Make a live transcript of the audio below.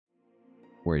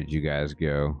Where did you guys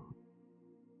go?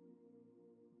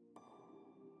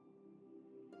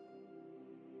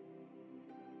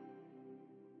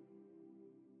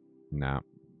 No.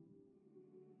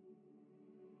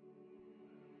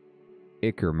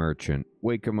 Icker merchant,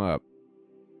 wake him up.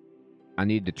 I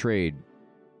need to trade.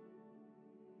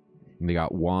 They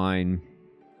got wine.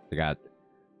 They got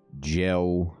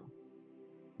gel.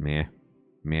 Meh.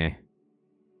 Meh.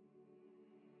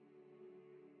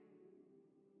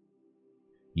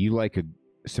 You like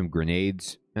some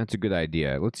grenades? That's a good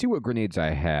idea. Let's see what grenades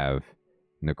I have,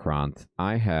 Necronth.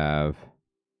 I have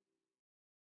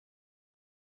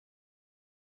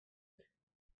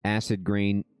acid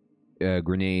grenade,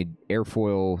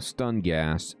 airfoil, stun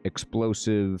gas,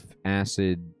 explosive,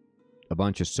 acid, a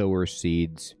bunch of solar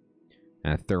seeds,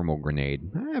 and a thermal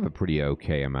grenade. I have a pretty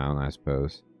okay amount, I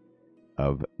suppose,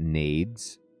 of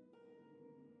nades.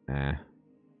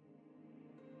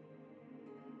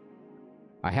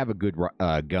 I have a good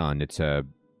gun. It's a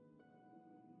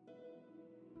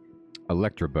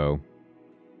electro bow.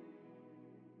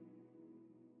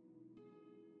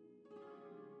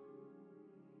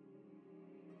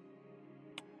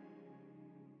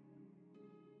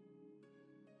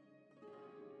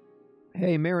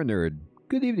 Hey, Marinerd.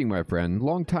 Good evening, my friend.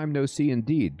 Long time no see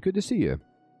indeed. Good to see you.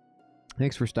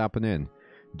 Thanks for stopping in.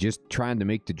 Just trying to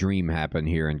make the dream happen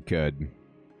here in Qud.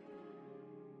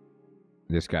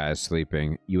 This guy is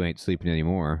sleeping. You ain't sleeping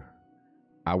anymore.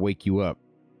 I'll wake you up.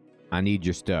 I need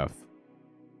your stuff.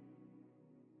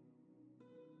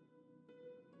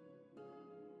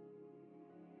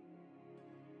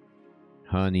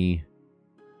 Honey.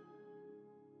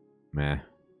 Meh.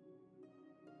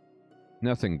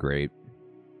 Nothing great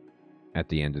at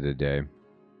the end of the day.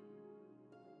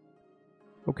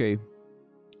 Okay.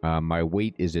 My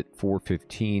weight is at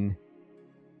 415.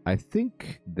 I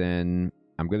think then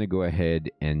I'm going to go ahead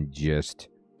and just...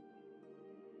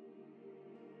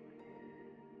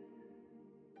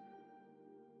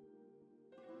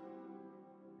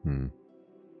 I'm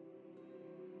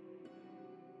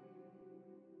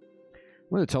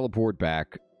going to teleport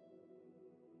back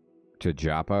to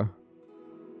Joppa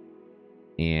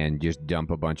and just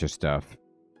dump a bunch of stuff.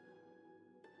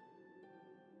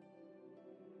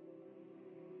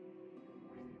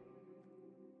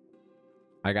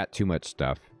 I got too much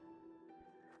stuff.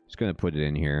 Just going to put it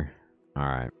in here. All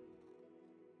right.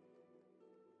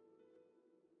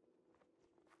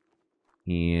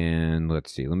 And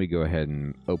let's see. Let me go ahead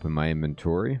and open my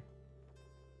inventory.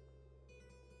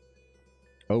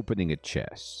 Opening a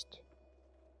chest.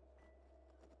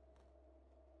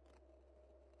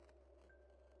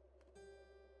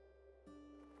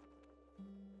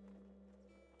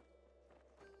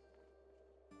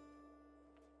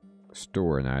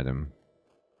 Store an item.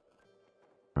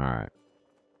 Alright.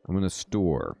 I'm going to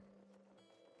store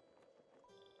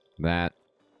that.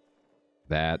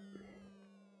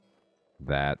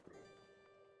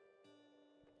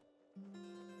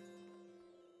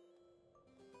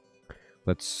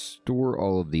 Let's store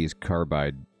all of these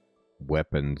carbide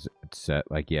weapons set.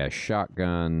 Like, yeah,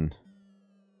 shotgun.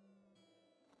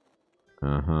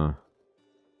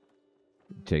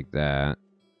 Take that.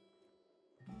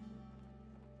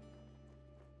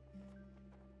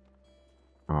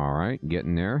 Alright,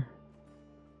 getting there.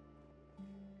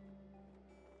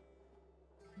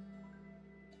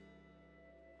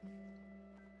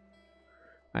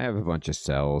 I have a bunch of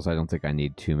cells. I don't think I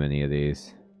need too many of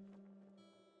these.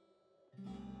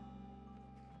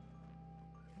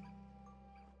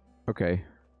 Okay.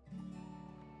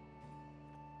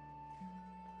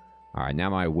 Alright, now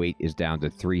my weight is down to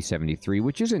 373,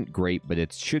 which isn't great, but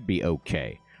it should be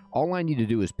okay. All I need to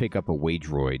do is pick up a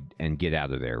Wageroid and get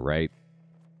out of there, right?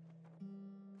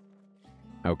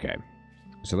 Okay.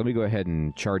 So let me go ahead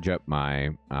and charge up my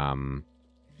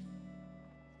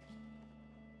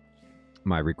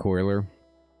my recoiler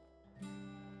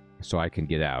so I can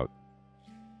get out.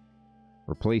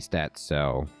 Replace that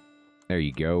cell. There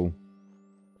you go.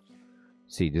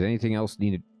 See, does anything else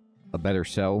need a better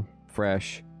cell?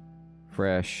 Fresh,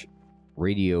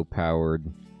 radio powered.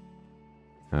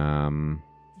 I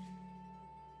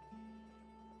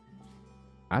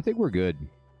think we're good.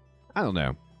 I don't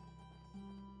know.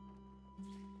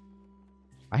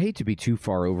 I hate to be too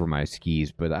far over my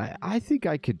skis, but I think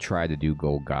I could try to do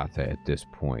Golgotha at this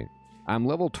point. I'm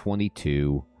level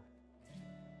 22.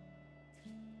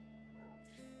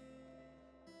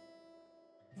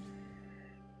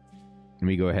 Let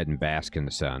me go ahead and bask in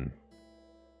the sun.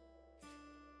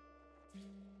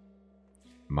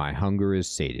 My hunger is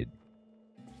sated.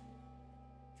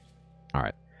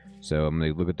 Alright, so I'm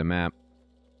going to look at the map.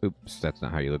 Oops, that's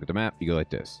not how you look at the map. You go like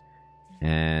this.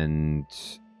 And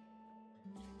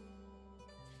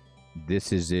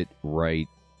this is it right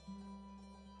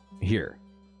here.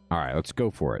 All right, let's go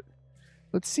for it.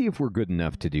 Let's see if we're good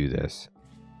enough to do this.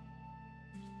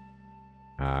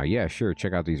 Yeah, sure.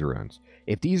 Check out these ruins.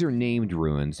 If these are named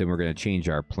ruins, then we're going to change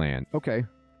our plan. Okay.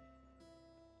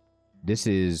 This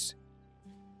is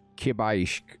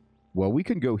Kibaishk. Well, we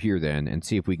can go here then and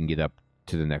see if we can get up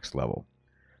to the next level.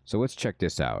 So let's check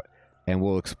this out. And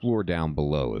we'll explore down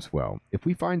below as well. If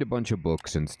we find a bunch of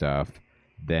books and stuff,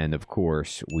 then of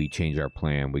course we change our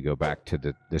plan. We go back to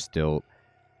the stilt,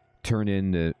 turn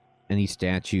in any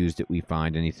statues that we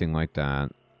find, anything like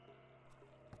that.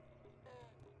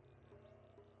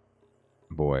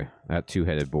 Boy, that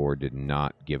two-headed boar did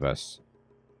not give us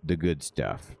the good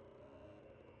stuff.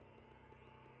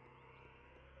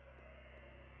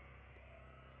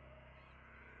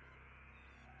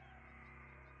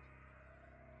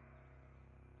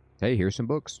 Hey, here's some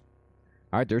books.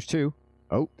 All right, there's 2.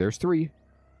 Oh, there's 3.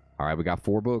 All right, we got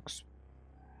 4 books.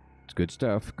 It's good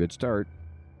stuff. Good start.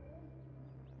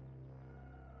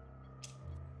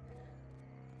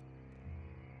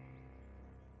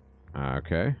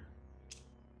 Okay.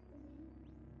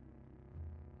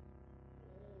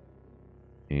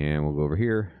 And we'll go over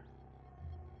here.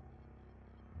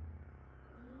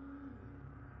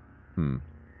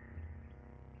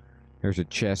 There's a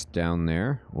chest down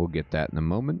there. We'll get that in a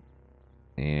moment.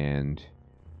 And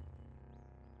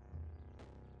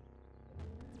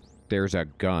there's a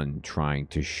gun trying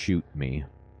to shoot me.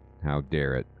 How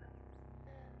dare it.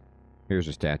 Here's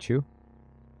a statue.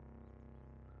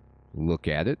 Look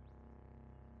at it.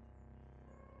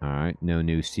 Alright, no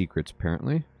new secrets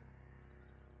apparently.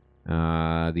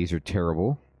 These are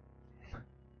terrible.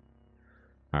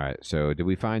 Alright, so did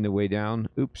we find the way down?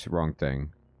 Oops, wrong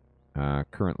thing.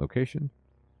 Current location.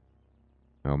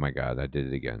 Oh my god, I did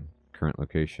it again. Current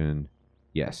location.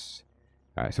 Yes.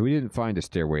 Alright, so we didn't find a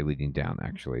stairway leading down,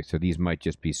 actually. So these might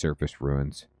just be surface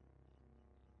ruins.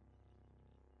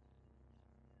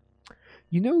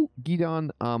 You know, Gidon,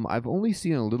 I've only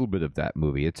seen a little bit of that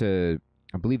movie. It's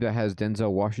I believe that has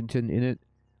Denzel Washington in it.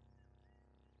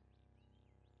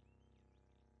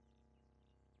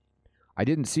 I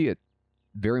didn't see it,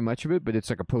 very much of it, but it's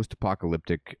like a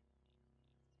post-apocalyptic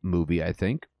movie, I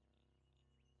think.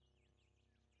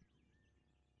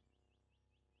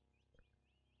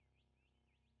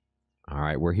 All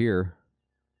right, we're here.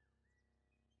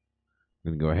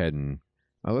 I'm going to go ahead and...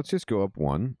 let's just go up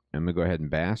 1. I'm going to go ahead and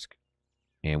bask.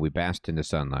 And we basked in the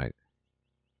sunlight.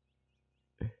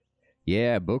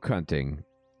 Yeah, book hunting.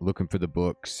 Looking for the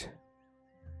books.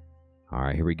 All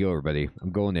right, here we go, everybody.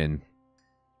 I'm going in.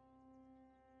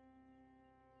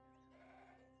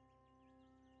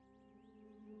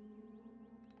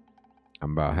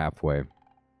 I'm about halfway.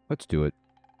 Let's do it.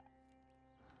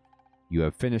 You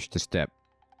have finished the step.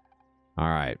 All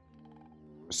right.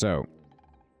 So,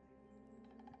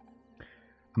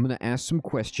 I'm going to ask some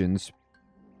questions.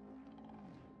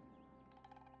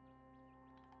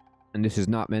 And this is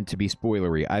not meant to be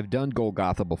spoilery. I've done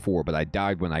Golgotha before, but I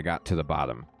died when I got to the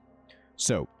bottom.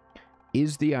 So,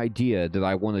 is the idea that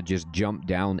I want to just jump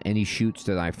down any chutes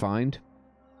that I find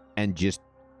and just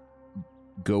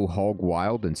go hog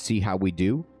wild and see how we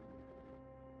do?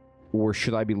 Or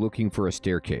should I be looking for a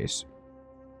staircase?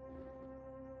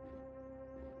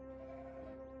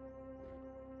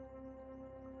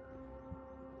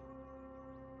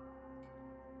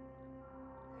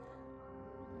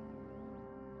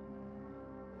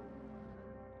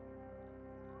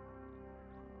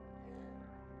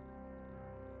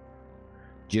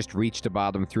 Just reach the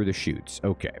bottom through the chutes.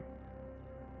 Okay.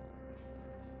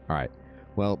 Alright.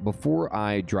 Well, before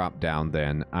I drop down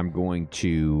then, I'm going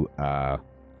to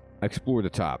explore the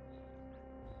top.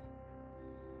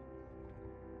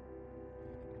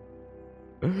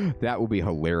 That will be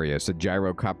hilarious. A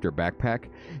gyrocopter backpack.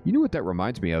 You know what that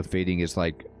reminds me of, Fading, is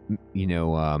like, you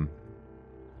know,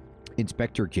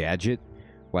 Inspector Gadget,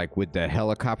 like with the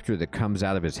helicopter that comes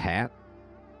out of his hat.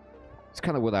 It's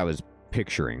kind of what I was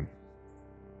picturing.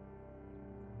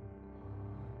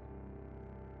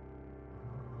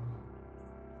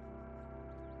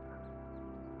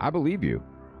 I believe you.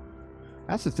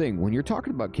 That's the thing. When you're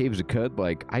talking about Caves of Qud,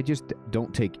 like, I just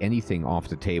don't take anything off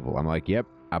the table. I'm like, yep,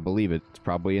 I believe it. It's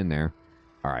probably in there.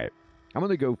 All right. I'm going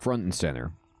to go front and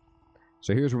center.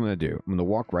 So here's what I'm going to do. I'm going to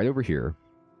walk right over here,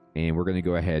 and we're going to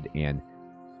go ahead and...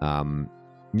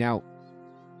 now,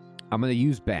 I'm going to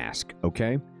use Bask,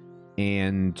 okay?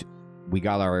 And we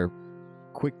got our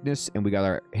quickness, and we got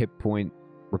our hit point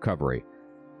recovery.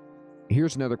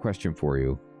 Here's another question for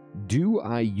you. Do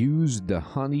I use the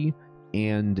honey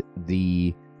and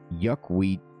the yuck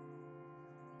wheat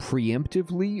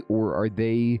preemptively, or are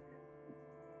they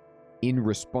in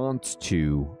response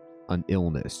to an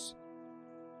illness?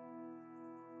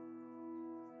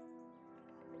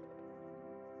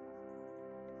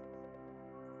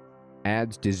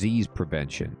 Adds disease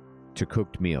prevention to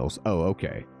cooked meals. Oh,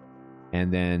 okay.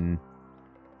 And then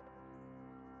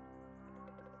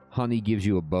honey gives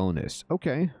you a bonus.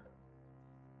 Okay.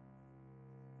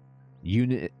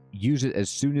 Use it as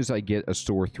soon as I get a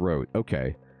sore throat.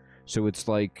 Okay. So it's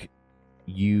like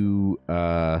you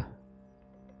do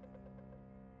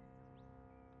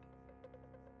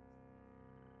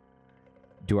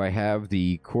I have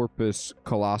the Corpus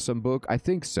Callosum book? I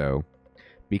think so.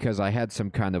 Because I had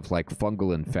some kind of, like,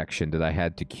 fungal infection that I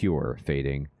had to cure,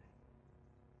 fading.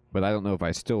 But I don't know if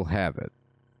I still have it.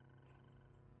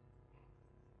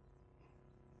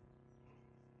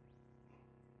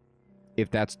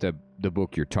 If that's the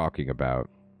book you're talking about.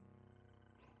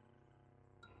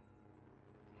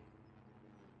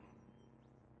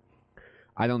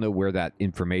 I don't know where that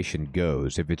information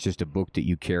goes. If it's just a book that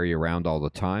you carry around all the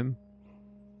time.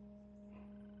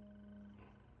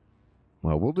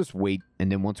 Well, we'll just wait,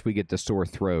 and then once we get the sore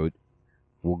throat,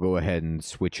 we'll go ahead and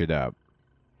switch it up.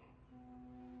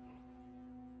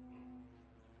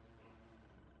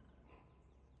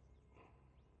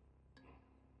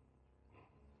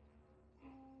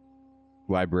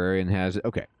 Librarian has it.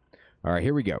 Okay. All right,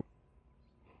 here we go.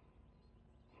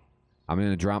 I'm going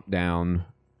to drop down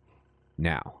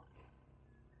now.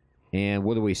 And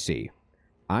what do we see?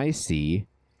 I see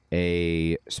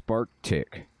a spark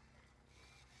tick.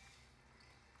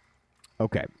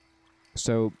 Okay.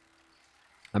 So,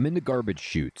 I'm in the garbage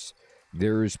chutes.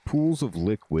 There's pools of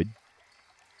liquid,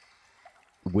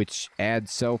 which add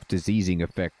self-diseasing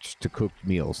effects to cooked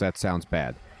meals. That sounds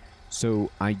bad. So,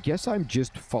 I guess I'm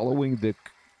just following the...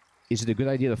 Is it a good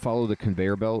idea to follow the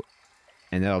conveyor belt?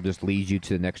 And that'll just lead you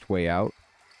to the next way out?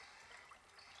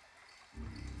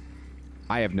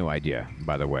 I have no idea,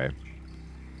 by the way.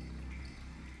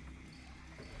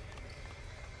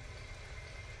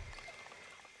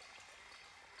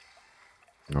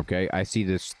 Okay, I see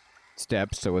this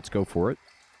step, so let's go for it.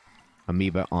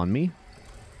 Amoeba on me.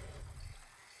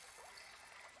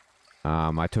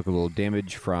 I took a little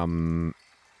damage from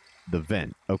the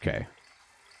vent. Okay.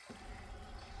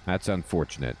 That's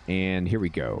unfortunate. And here we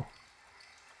go.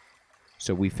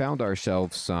 So we found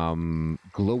ourselves some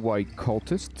glow-white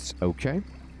cultists. Okay.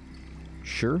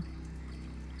 Sure.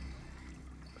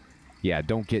 Yeah,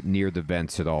 don't get near the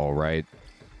vents at all, right?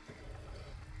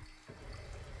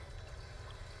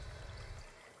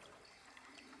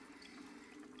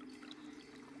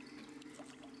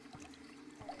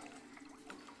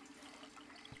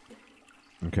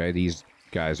 Okay, these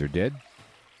guys are dead.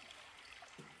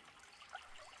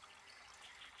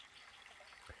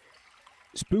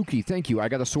 Spooky, thank you. I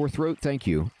got a sore throat. Thank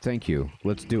you. Thank you.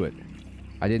 Let's do it.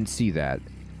 I didn't see that.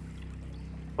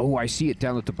 Oh, I see it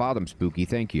down at the bottom, Spooky.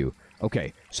 Thank you.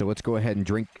 Okay, so let's go ahead and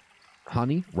drink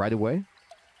honey right away.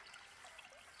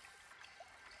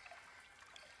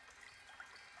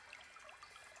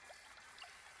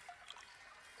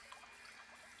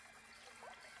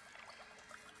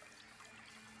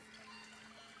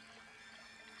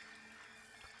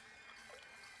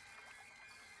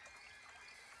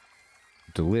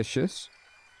 Delicious.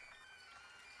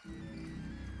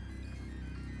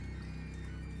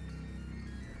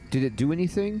 Did it do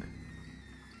anything?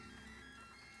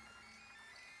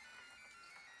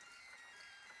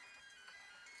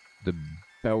 The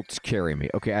belts carry me.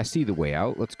 Okay, I see the way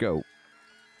out. Let's go.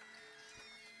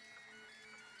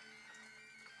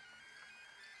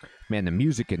 Man, the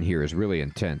music in here is really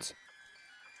intense.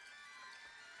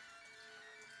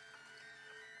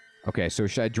 Okay, so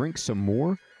should I drink some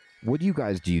more? What do you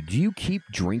guys do? Do you keep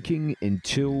drinking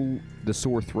until the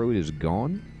sore throat is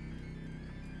gone?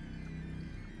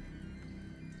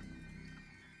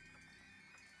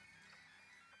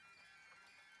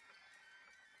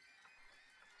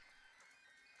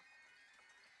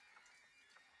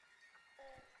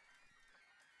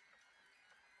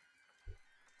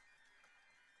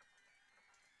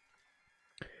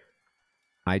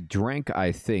 I drank,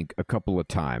 I think, a couple of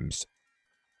times.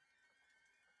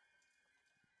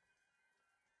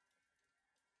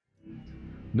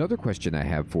 Another question I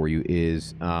have for you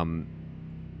is,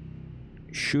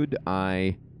 should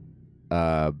I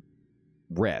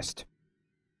rest?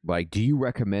 Like, do you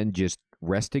recommend just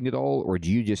resting at all, or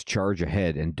do you just charge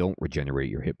ahead and don't regenerate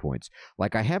your hit points?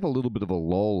 Like, I have a little bit of a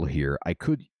lull here. I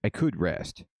could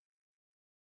rest.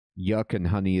 Yuck and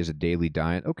honey is a daily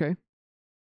diet. Okay.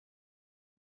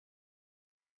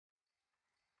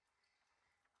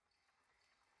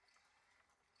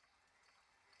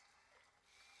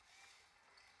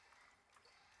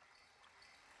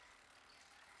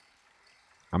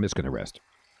 I'm just going to rest.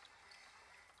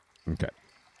 Okay.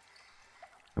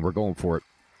 And we're going for it.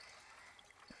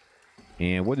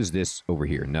 And what is this over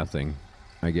here? Nothing,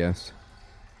 I guess.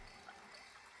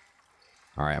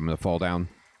 Alright, I'm going to fall down.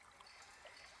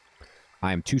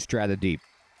 I am 2 strata deep.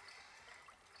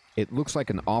 It looks like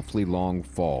an awfully long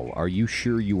fall. Are you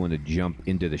sure you want to jump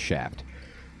into the shaft?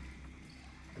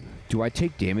 Do I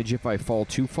take damage if I fall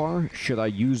too far? Should I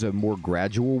use a more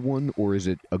gradual one, or is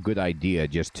it a good idea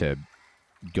just to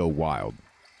go wild?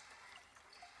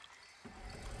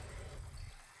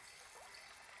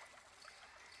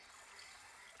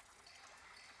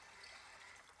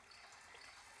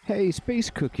 Hey, Space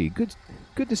Cookie. Good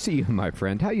to see you, my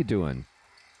friend. How you doing?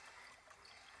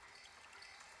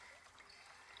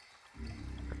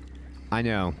 I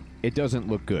know. It doesn't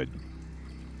look good.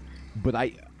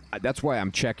 But that's why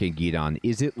I'm checking, Gidon.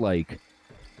 Is it, like,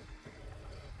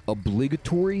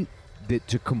 obligatory that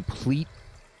to complete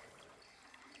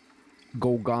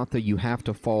Golgotha you have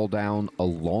to fall down a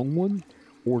long one?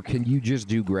 Or can you just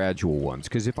do gradual ones?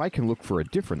 Because if I can look for a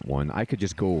different one, I could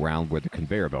just go around where the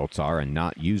conveyor belts are and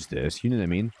not use this. You know what I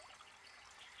mean?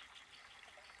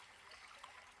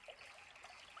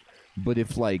 But if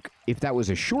that was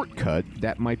a shortcut,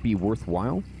 that might be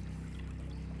worthwhile.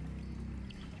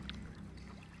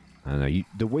 I don't know.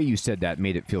 The way you said that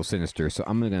made it feel sinister, so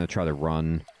I'm going to try to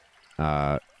run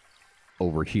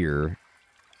over here.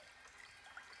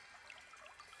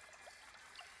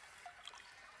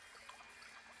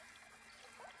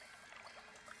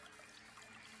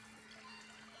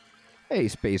 Hey,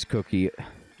 Space Cookie.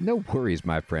 No worries,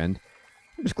 my friend.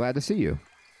 I'm just glad to see you.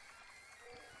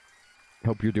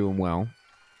 Hope you're doing well.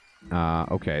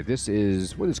 Okay, this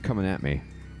is... What is coming at me?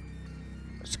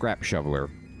 Scrap shoveler.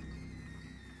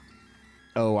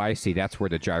 Oh, I see. That's where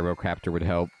the gyrocopter would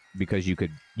help. Because you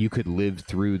could live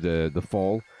through the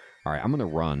fall. Alright, I'm gonna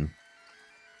run.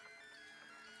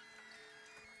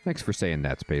 Thanks for saying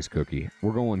that, Space Cookie.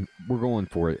 We're going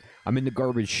for it. I'm in the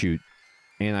garbage chute.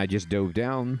 And I just dove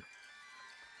down.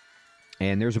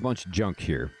 And there's a bunch of junk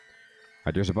here. All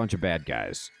right, there's a bunch of bad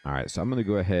guys. All right, so I'm going to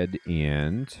go ahead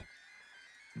and...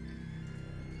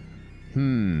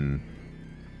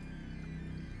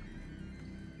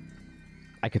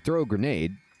 I could throw a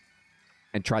grenade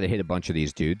and try to hit a bunch of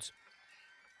these dudes.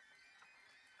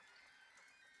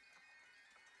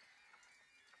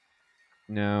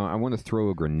 No, I want to throw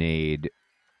a grenade,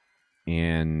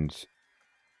 and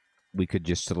we could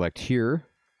just select here.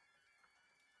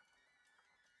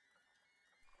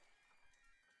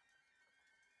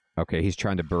 Okay, he's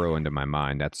trying to burrow into my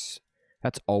mind. That's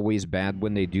always bad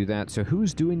when they do that. So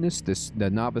who's doing this? The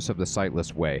novice of the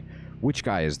sightless way. Which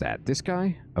guy is that? This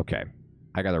guy? Okay.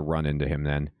 I gotta run into him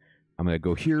then. I'm gonna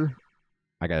go here.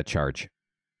 I gotta charge.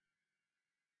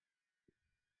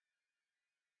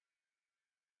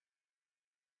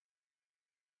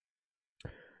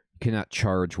 Cannot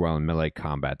charge while in melee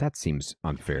combat. That seems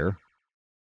unfair.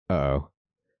 Uh-oh.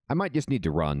 I might just need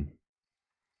to run.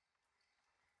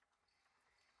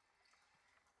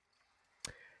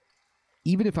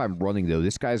 Even if I'm running, though,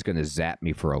 this guy's going to zap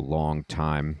me for a long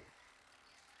time.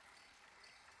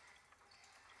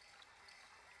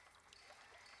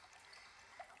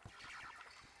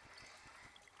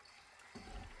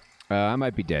 I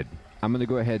might be dead. I'm going to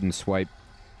go ahead and swipe.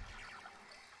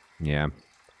 Yeah.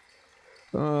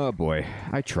 Oh, boy.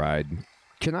 I tried.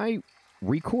 Can I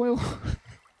recoil?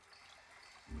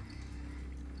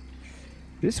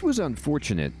 This was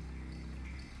unfortunate.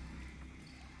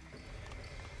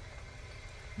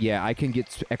 Yeah, I can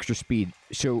get extra speed.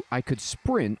 So I could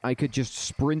sprint. I could just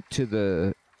sprint to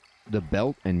the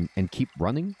belt and keep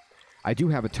running. I do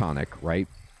have a tonic, right?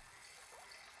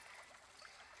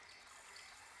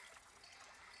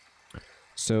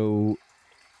 So...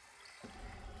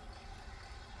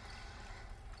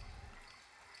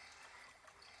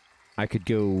 I could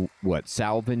go, what,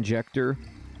 salve injector?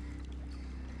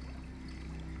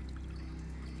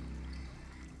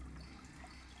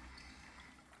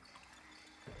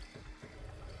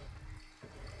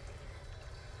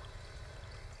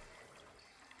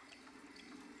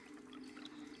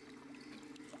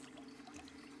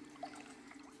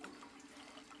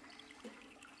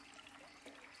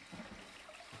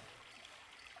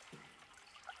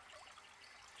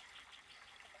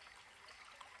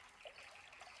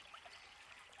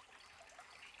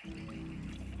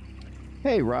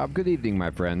 Hey, Rob. Good evening,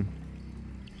 my friend.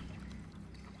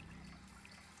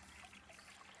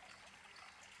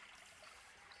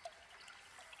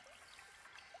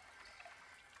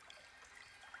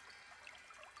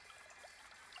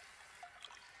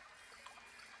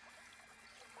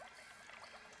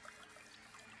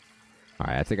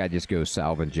 Alright, I think I just go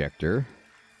salve injector.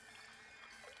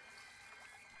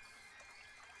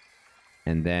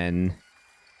 And then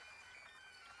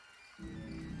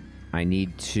I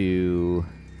need to...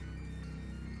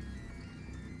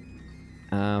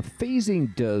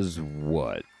 phasing does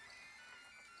what?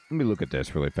 Let me look at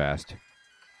this really fast.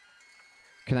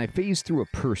 Can I phase through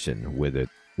a person with it,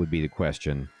 would be the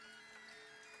question.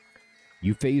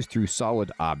 You phase through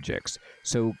solid objects.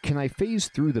 So can I phase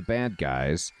through the bad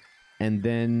guys and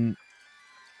then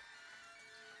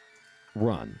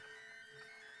run?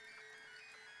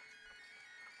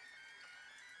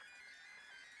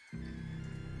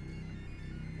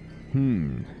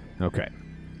 Okay.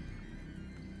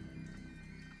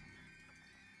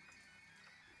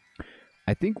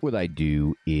 I think what I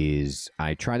do is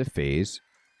I try to phase.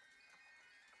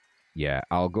 Yeah,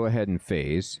 I'll go ahead and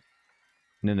phase.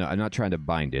 No, I'm not trying to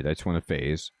bind it. I just want to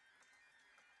phase.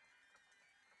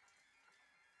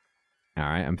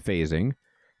 Alright, I'm phasing.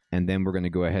 And then we're going to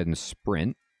go ahead and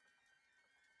sprint.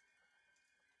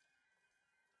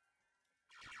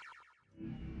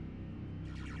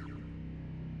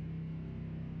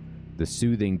 The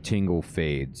soothing tingle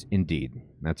fades. Indeed.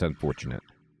 That's unfortunate.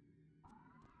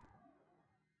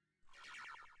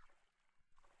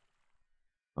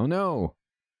 Oh no!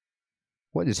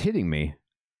 What is hitting me?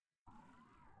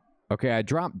 Okay, I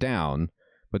dropped down,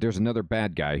 but there's another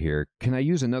bad guy here. Can I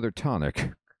use another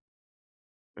tonic?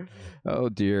 Oh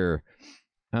dear.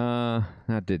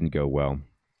 That didn't go well.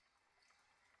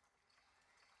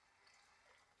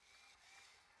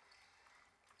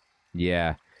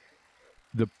 Yeah.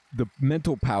 The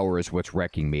mental power is what's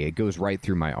wrecking me. It goes right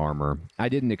through my armor. I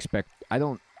didn't expect... I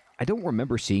don't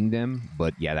remember seeing them,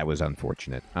 but yeah, that was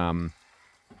unfortunate.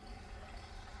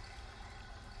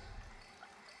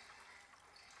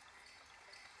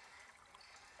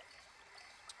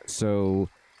 So,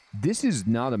 this is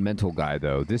not a mental guy,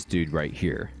 though. This dude right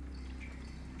here.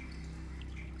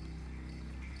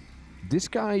 This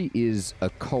guy is a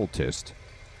cultist,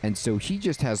 and so he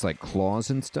just has, like, claws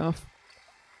and stuff.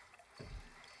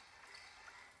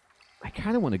 I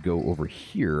kind of want to go over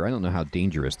here. I don't know how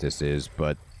dangerous this is,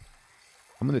 but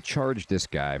I'm going to charge this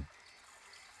guy.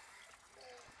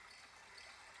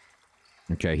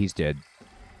 Okay, he's dead.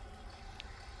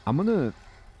 I'm going to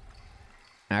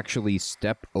actually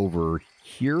step over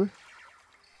here.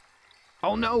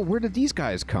 Oh no, where did these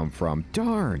guys come from?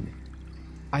 Darn.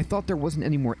 I thought there wasn't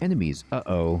any more enemies.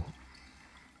 Uh-oh.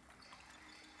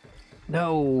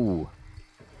 No.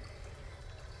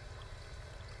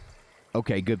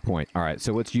 Okay, good point. All right,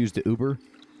 so let's use the Uber.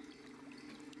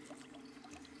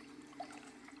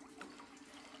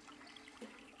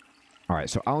 All right,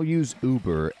 so I'll use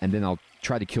Uber, and then I'll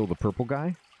try to kill the purple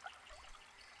guy.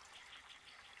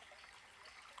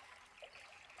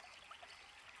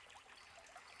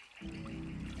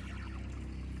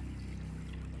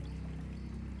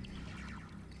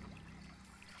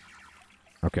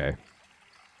 Okay.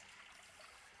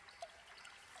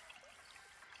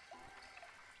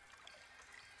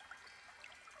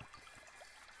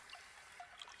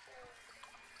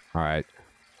 All right.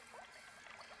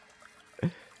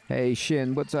 Hey,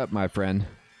 Shin, what's up, my friend?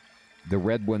 The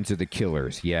red ones are the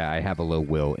killers. Yeah, I have a low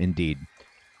will, indeed.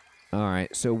 All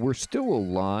right, so we're still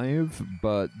alive,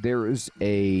 but there is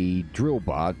a drill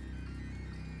bot.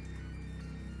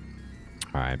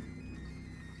 All right.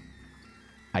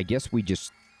 I guess we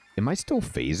just... Am I still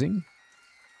phasing?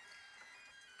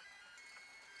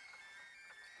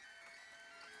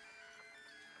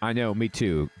 I know, me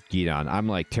too, Gidon. I'm,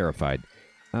 like, terrified.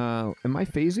 Am I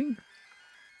phasing?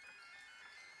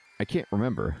 I can't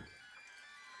remember.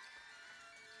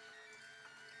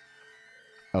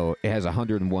 Oh, it has a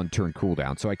 101 turn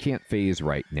cooldown, so I can't phase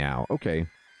right now. Okay.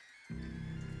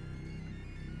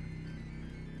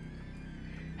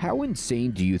 How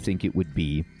insane do you think it would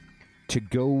be to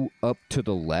go up to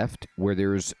the left where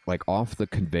there's, like, off the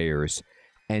conveyors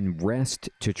and rest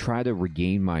to try to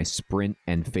regain my sprint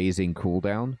and phasing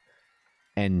cooldown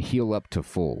and heal up to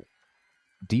full?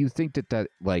 Do you think that,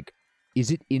 like,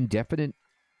 is it indefinite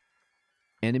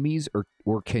enemies,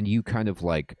 or can you kind of,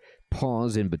 like,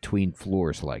 pause in between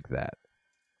floors like that?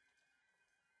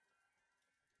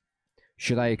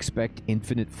 Should I expect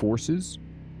infinite forces?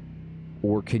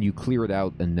 Or can you clear it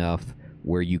out enough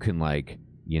where you can, like,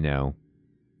 you know,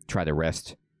 try to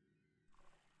rest?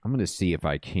 I'm going to see if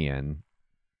I can.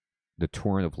 The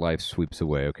torrent of life sweeps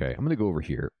away. Okay, I'm going to go over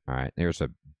here. All right, there's a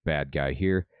bad guy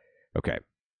here. Okay.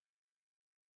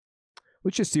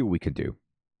 Let's just see what we can do.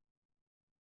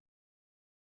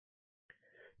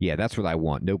 Yeah, that's what I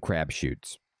want. No crab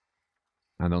shoots.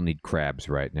 I don't need crabs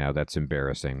right now. That's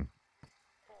embarrassing.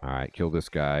 All right, kill this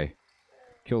guy.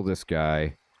 Kill this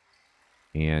guy.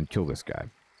 And kill this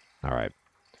guy. All right.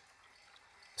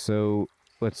 So,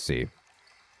 let's see.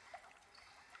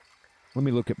 Let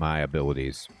me look at my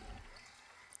abilities.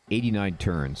 89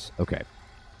 turns. Okay.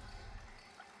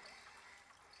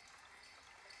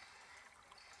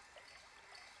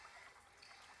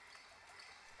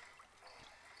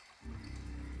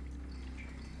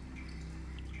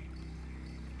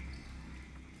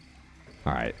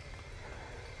 All right.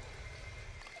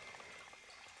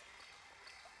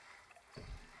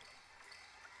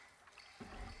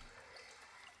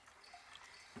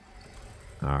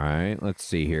 All right, let's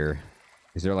see here.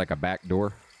 Is there like a back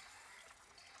door?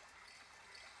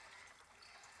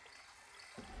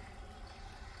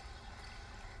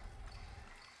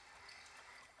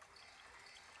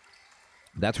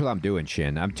 That's what I'm doing,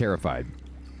 Shin. I'm terrified.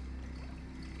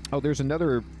 Oh, there's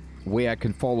another way I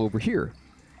can fall over here.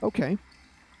 Okay.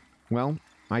 Well,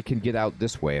 I can get out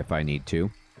this way if I need to.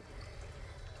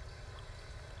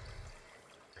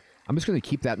 I'm just going to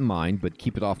keep that in mind, but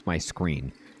keep it off my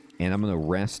screen. And I'm going to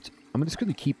rest. I'm just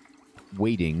going to keep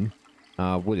waiting.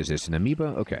 What is this, an amoeba?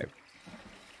 Okay.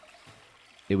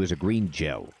 It was a green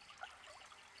gel.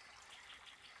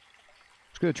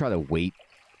 Just going to try to wait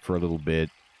for a little bit.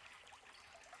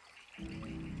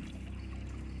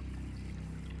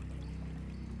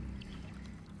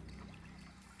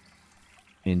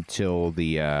 Until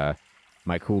the,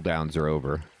 my cooldowns are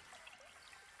over.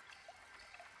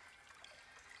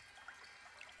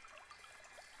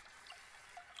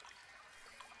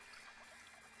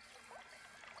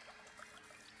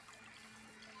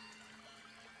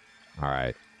 All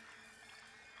right.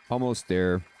 Almost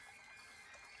there.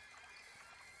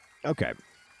 Okay.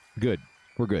 Good.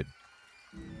 We're good.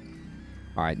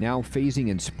 All right, now phasing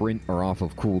and sprint are off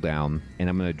of cooldown, and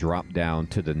I'm going to drop down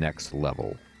to the next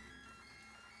level.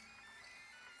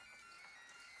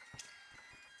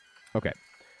 Okay.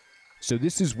 So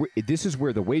this is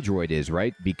where the Waydroid is,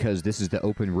 right? Because this is the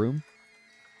open room.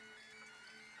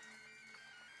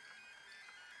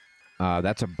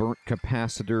 That's a burnt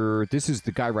capacitor. This is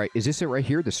the guy, right? Is this it right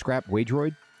here? The scrap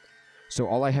Waydroid? So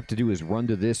all I have to do is run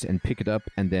to this and pick it up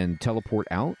and then teleport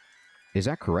out? Is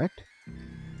that correct?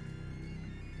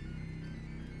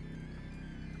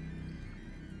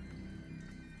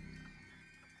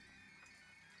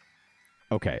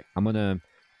 Okay, I'm going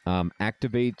to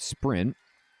activate sprint.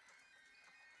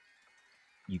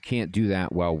 You can't do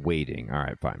that while waiting. All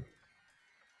right, fine.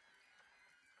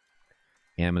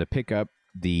 And I'm going to pick up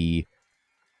the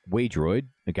Waydroid.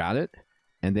 I got it.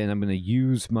 And then I'm going to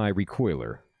use my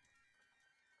recoiler.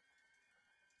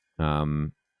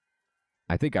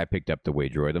 I think I picked up the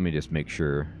Waydroid. Let me just make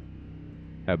sure.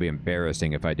 That would be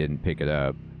embarrassing if I didn't pick it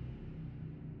up.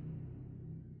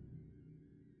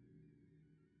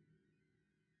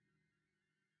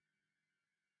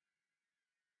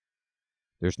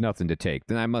 There's nothing to take.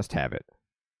 Then I must have it.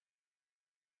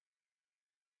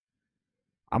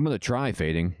 I'm going to try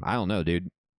fading. I don't know, dude.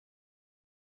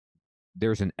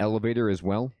 There's an elevator as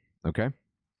well. Okay.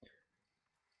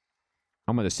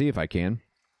 I'm going to see if I can.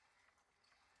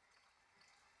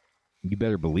 You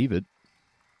better believe it.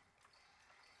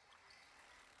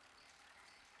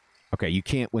 Okay, you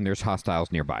can't when there's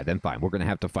hostiles nearby. Then fine, we're going to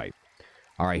have to fight.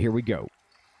 All right, here we go.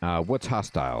 What's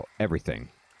hostile? Everything.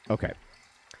 Okay.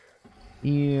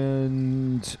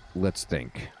 And let's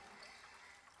think.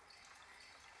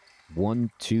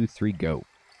 1, 2, 3, go.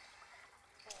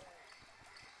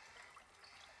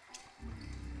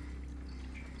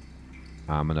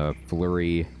 I'm going to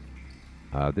flurry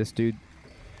this dude.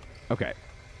 Okay.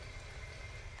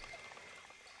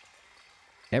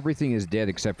 Everything is dead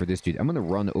except for this dude. I'm going to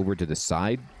run over to the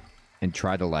side and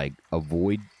try to, like,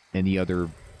 avoid any other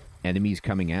enemies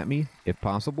coming at me, if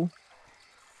possible.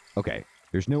 Okay.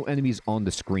 There's no enemies on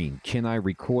the screen. Can I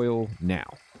recoil now?